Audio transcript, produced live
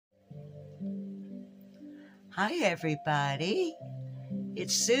Hi everybody,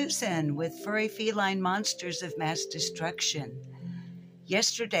 it's Susan with Furry Feline Monsters of Mass Destruction.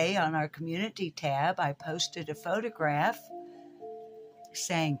 Yesterday on our community tab, I posted a photograph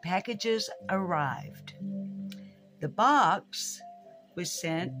saying packages arrived. The box was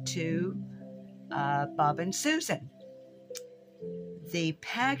sent to Bob and Susan. The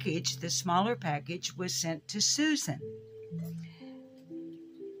package, the smaller package, was sent to Susan.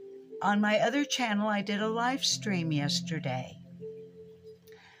 On my other channel, I did a live stream yesterday.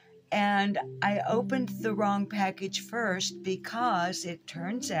 And I opened the wrong package first because it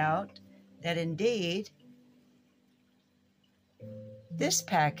turns out that indeed this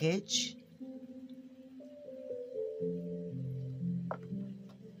package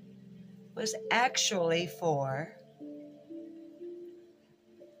was actually for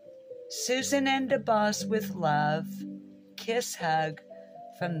Susan and the Boss with Love, Kiss Hug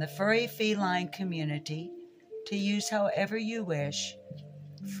from the Furry Feline community to use however you wish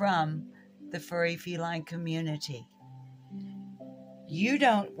from the Furry Feline community. You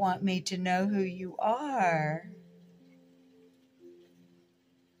don't want me to know who you are.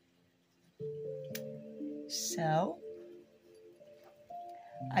 So,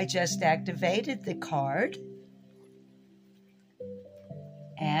 I just activated the card,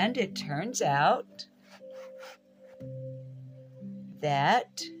 and it turns out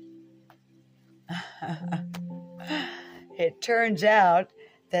that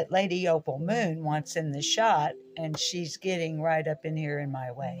Lady Opal Moon wants in the shot, and she's getting right up in here in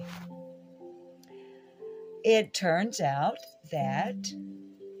my way. It turns out that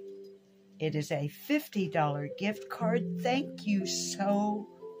it is a $50 gift card. Thank you so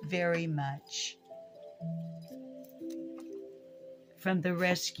very much. From the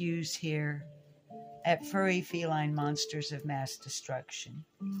rescues here at Furry Feline Monsters of Mass Destruction.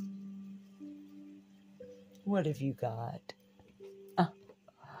 What have you got?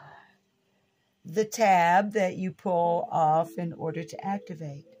 The tab that you pull off in order to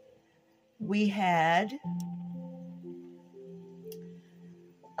activate. We had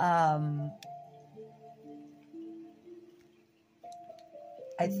I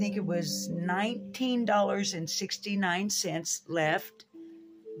think it was $19.69 left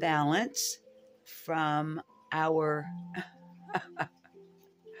balance from our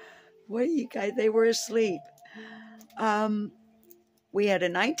what are you guys? They were asleep. We had a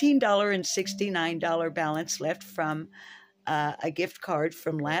 $19.69 balance left from a gift card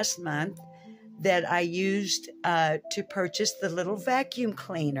from last month that I used to purchase the little vacuum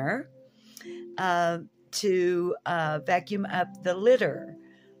cleaner to vacuum up the litter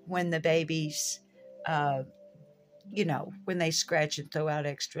when the babies, when they scratch and throw out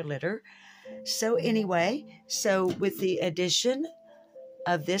extra litter. So anyway, with the addition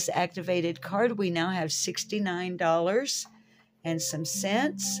of this activated card, we now have $69 and some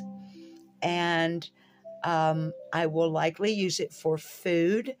cents, and I will likely use it for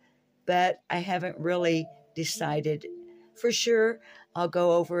food, but I haven't really decided for sure. I'll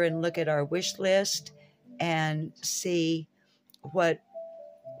go over and look at our wish list and see what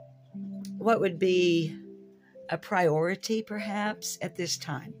would be a priority perhaps at this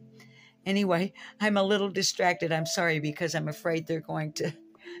time. Anyway, I'm a little distracted. I'm sorry, because I'm afraid they're going to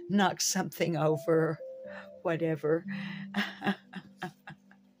knock something over, whatever.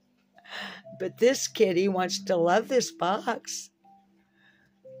 But this kitty wants to love this box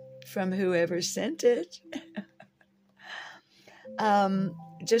from whoever sent it.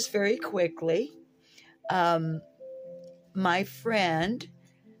 Just very quickly, my friend,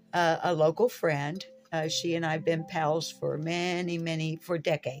 a local friend, she and I have been pals for for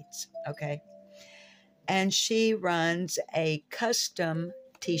decades, okay? And she runs a custom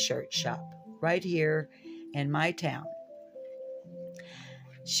t-shirt shop right here in my town.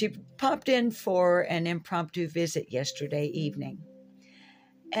 She popped in for an impromptu visit yesterday evening.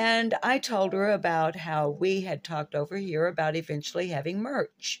 And I told her about how we had talked over here about eventually having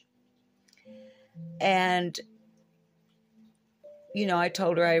merch. And I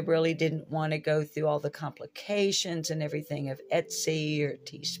told her I really didn't want to go through all the complications and everything of Etsy or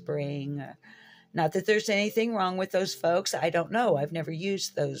Teespring. Not that there's anything wrong with those folks. I don't know. I've never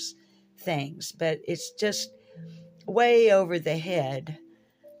used those things. But it's just way over the head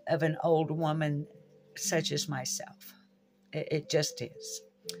of an old woman such as myself. It just is.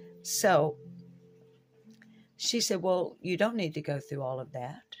 So she said, well, you don't need to go through all of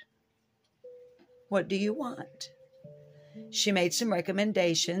that. What do you want? She made some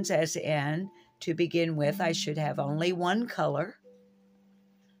recommendations, as in, to begin with, I should have only one color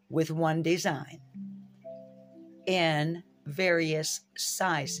with one design in various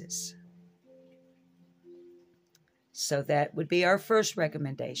sizes. So that would be our first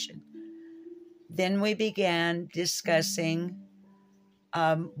recommendation. Then we began discussing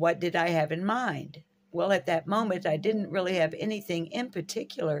what did I have in mind. Well, at that moment, I didn't really have anything in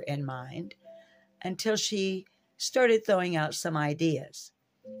particular in mind until she started throwing out some ideas.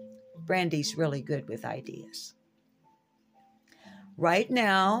 Brandy's really good with ideas. Right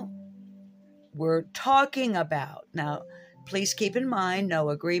now, we're talking about, now, please keep in mind, no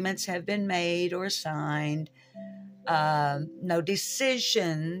agreements have been made or signed. No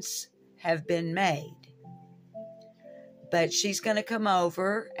decisions have been made. But she's going to come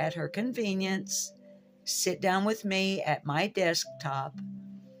over at her convenience, sit down with me at my desktop,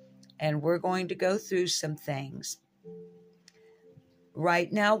 and we're going to go through some things.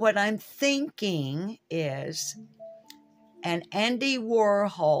 Right now, what I'm thinking is an Andy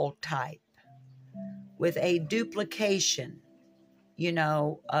Warhol type with a duplication,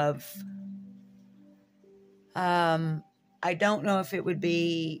 of, I don't know if it would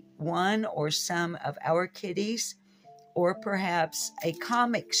be one or some of our kitties, or perhaps a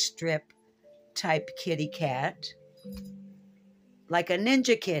comic strip type kitty cat, like a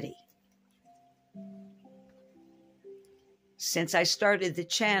ninja kitty. Since I started the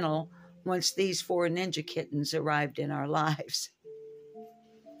channel, once these 4 ninja kittens arrived in our lives.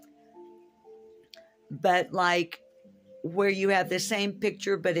 But like where you have the same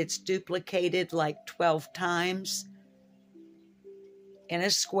picture, but it's duplicated like 12 times in a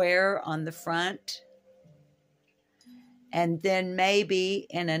square on the front. And then maybe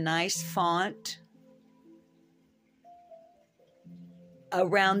in a nice font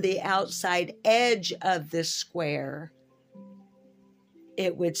around the outside edge of the square,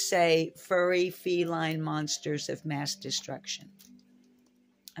 it would say furry feline monsters of mass destruction.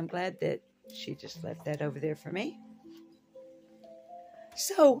 I'm glad that she just left that over there for me.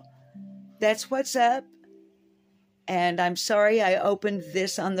 So that's what's up. And I'm sorry I opened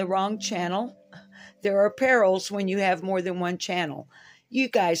this on the wrong channel. There are perils when you have more than one channel. You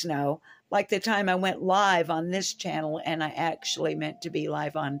guys know, like the time I went live on this channel and I actually meant to be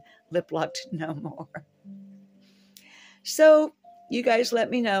live on Lip Locked No More. So you guys let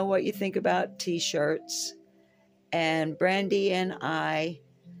me know what you think about t-shirts. And Brandy and I,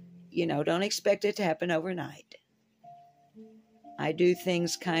 don't expect it to happen overnight. I do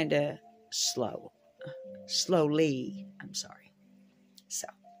things kind of slowly, I'm sorry. So,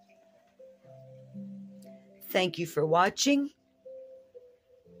 thank you for watching.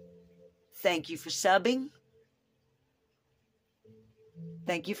 Thank you for subbing.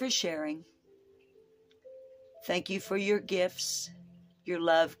 Thank you for sharing. Thank you for your gifts, your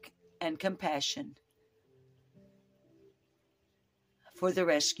love and compassion for the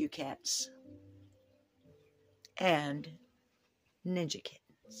rescue cats and ninja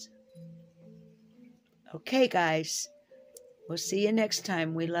kittens. Okay, guys. We'll see you next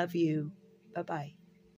time. We love you. Bye-bye.